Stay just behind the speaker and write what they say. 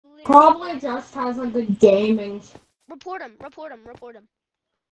probably just has a good gaming. Report him. Report him. Report him.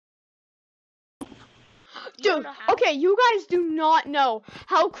 Dude, okay, you guys do not know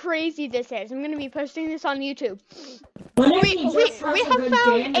how crazy this is. I'm gonna be posting this on YouTube. We have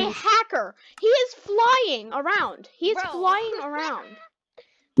found a hacker. He is flying around. He is flying around.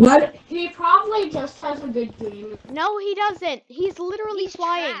 What? He probably just has a good game. No, he doesn't. He's literally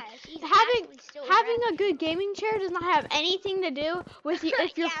flying. Having a good gaming chair does not have anything to do with you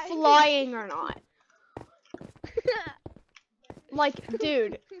if you're flying or not. Like,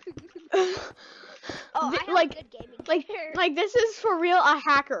 dude. Oh, I have a good gaming chair. Like this is for real a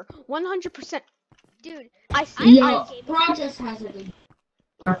hacker. 100%. Dude, Bro just has a good.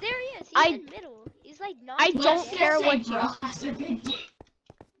 There he is. He's in the middle. He's like not. I don't care what you.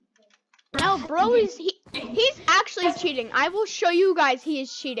 No, bro, he's actually cheating. I will show you guys he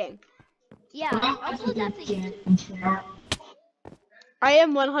is cheating. Yeah, I'll put that thing. I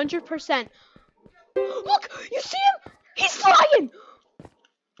am 100%. Look, you see him? He's flying.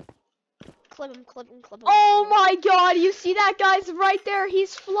 Clip him, clip him, clip him. Oh my God, you see that, guys? Right there,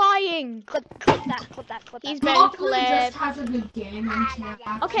 he's flying. Clip that, clip that, clip that. He's been clipped. Just has a good gaming chair.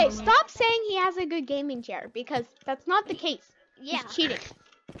 Okay, stop saying he has a good gaming chair because that's not the case. Yeah. He's cheating.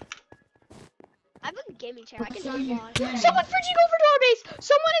 I have a gaming chair. I can fly. Someone's bridging over to our base.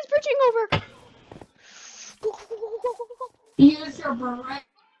 Someone is bridging over. Use your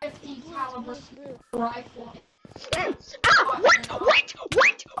 50 caliber rifle. Ah!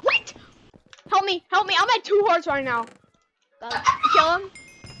 Wait! Help me! I'm at 2 hearts right now. Kill him.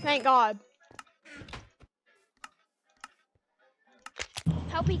 Thank God.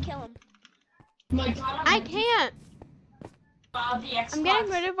 Help me kill him. My God, I can't. I'm getting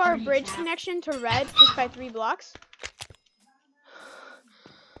rid of our bridge connection to red just by 3 blocks.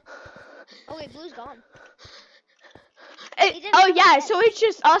 Oh wait, blue's gone. Oh yeah, so it's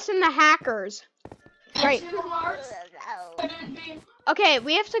just us and the hackers. Right. Okay,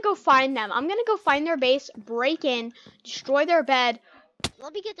 we have to go find them. I'm gonna go find their base, break in, destroy their bed.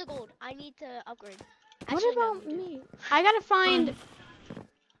 Let me get the gold. I need to upgrade. What about me? I gotta find.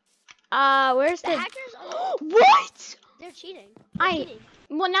 Where's the hackers? Oh. What? They're cheating.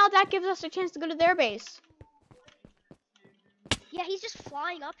 Well, now that gives us a chance to go to their base. Yeah, he's just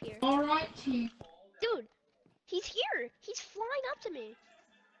flying up here. Alright, Chief. Dude, he's here. He's flying up to me.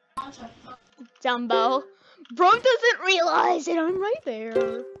 Dumbo. Bro doesn't realize it. I'm right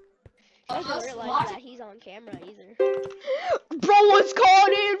there. I don't realize that he's on camera either. Bro was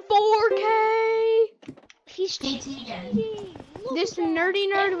caught in 4K. He's cheating. This nerdy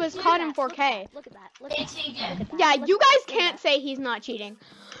nerd was caught in 4K. Look at that. Look at that. Yeah, you guys can't say he's not cheating.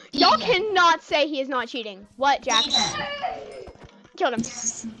 Y'all cannot say he is not cheating. What, Jack? Killed him.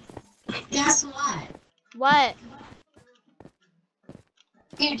 Guess what? What?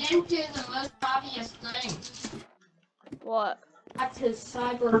 You didn't do the most obvious thing. What? That's his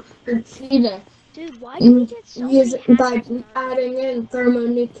cyber cheating. Dude, why do we get so many by adding in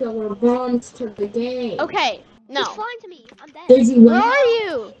thermonuclear bombs to the game. Okay, no. He's flying to me. I'm dead. Did you win? Where are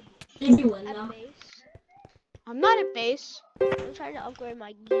you? Did you win At though? base. I'm not at base. I'm trying to upgrade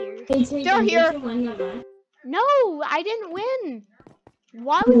my gear. They're here. Did you win the No, I didn't win.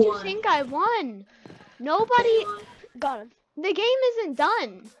 Why would you think I won? Nobody. Got him. The game isn't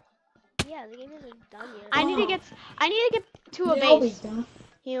done. Yeah, the game isn't done yet. I need to get to a base.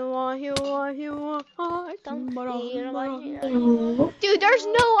 Dude, there's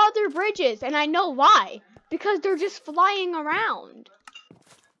no other bridges, and I know why. Because they're just flying around.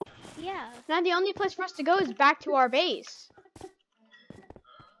 Yeah. Now the only place for us to go is back to our base.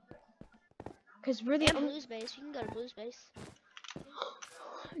 Because we're the Blue's base. You can go to Blue's base.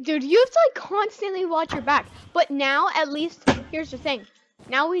 Dude, you have to like constantly watch your back. But now, at least, here's the thing.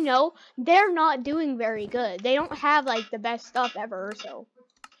 Now we know they're not doing very good. They don't have like the best stuff ever, so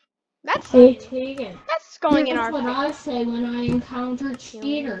that's going in our favor. That's what I say when I encounter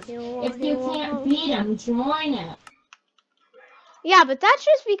cheaters. If you can't beat them, join it. Yeah, but that's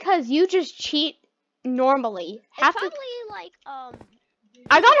just because you just cheat normally. It's probably like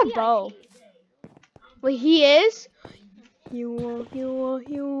I got a bow. Wait, he is? Me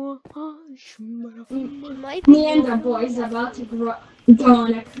and the boys about to go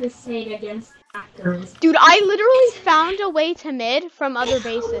on a crusade against hackers. Dude, I literally found a way to mid from other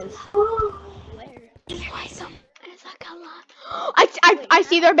bases. Where? I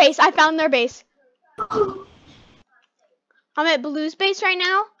see their base. I found their base. I'm at Blue's base right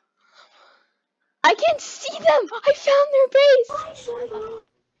now. I can see them. I found their base.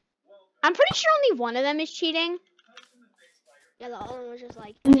 I'm pretty sure only one of them is cheating. Yeah, the other one was just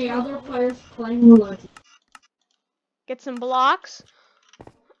like. And the other player's playing Lucky. Get some blocks.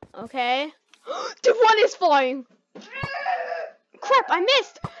 Okay. Dude, one is flying. Crap, I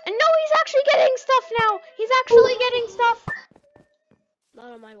missed. And no, he's actually getting stuff now. He's actually getting stuff.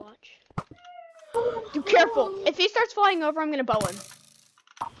 Not on my watch. Dude, careful. If he starts flying over, I'm gonna bow him.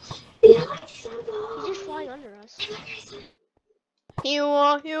 He's just flying under us.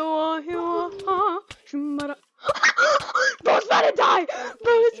 Bro's about to die.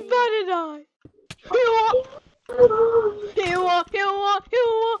 Bro's about to die.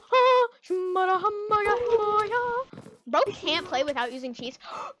 Bro can't play without using cheats.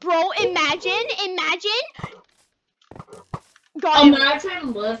 Bro, imagine. Got him.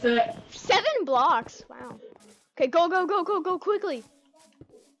 Imagine with it. 7 blocks. Wow. Okay, go quickly.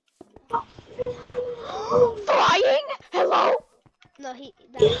 Flying? Hello? No,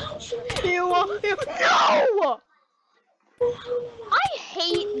 No! I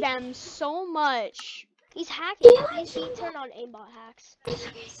hate them so much. he's hacking. He turned on aimbot hacks.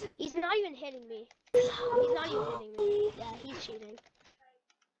 He's not even hitting me. Yeah, he's cheating.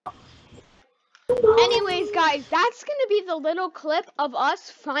 Anyways, guys, that's gonna be the little clip of us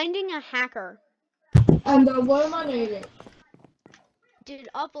finding a hacker. And what am I doing? Dude,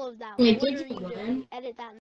 upload that. Wait, What did are you you win? doing? Edit that.